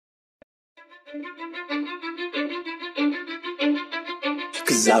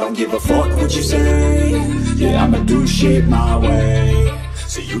Cause I don't give a fuck what you say. Yeah, I'ma do shit my way.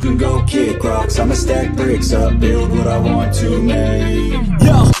 So you can go kick rocks, I'ma stack bricks up, build what I want to make.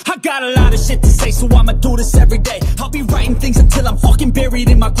 Yo, I got a lot of shit to say, so I'ma do this every day. I'll be writing things until I'm fucking buried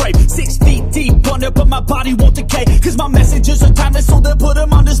in my grave. 6 feet deep under, but my body won't decay. Cause my messages are timeless, so they'll put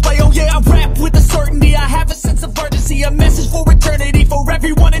them on display. Oh yeah, I rap with a certainty, I have a sense of urgency. A message for eternity, for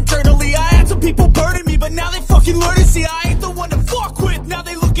everyone internally. I had some people burning me, but now they fucking learn to see I ain't the one to fuck with, now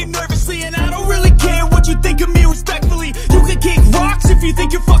they looking nervously. And I don't really care what you think of me, respectfully. You can kick rocks if you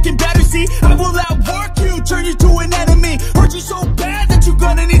think you're fucking better, see. I will outwork you, turn you to an enemy. Hurt you so bad that you're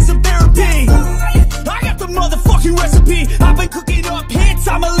gonna need some therapy. I got the motherfucking recipe. I've been cooking up hits,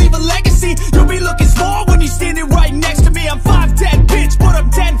 I'ma leave a legacy. You'll be looking small when you're standing right next to me. I'm 5'10", bitch, but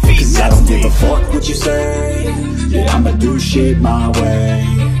I'm 10 feet. Cause I don't give a fuck what you say. Yeah, I'ma do shit my way.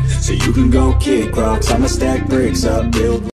 So you can go kick rocks, I'ma stack bricks up, build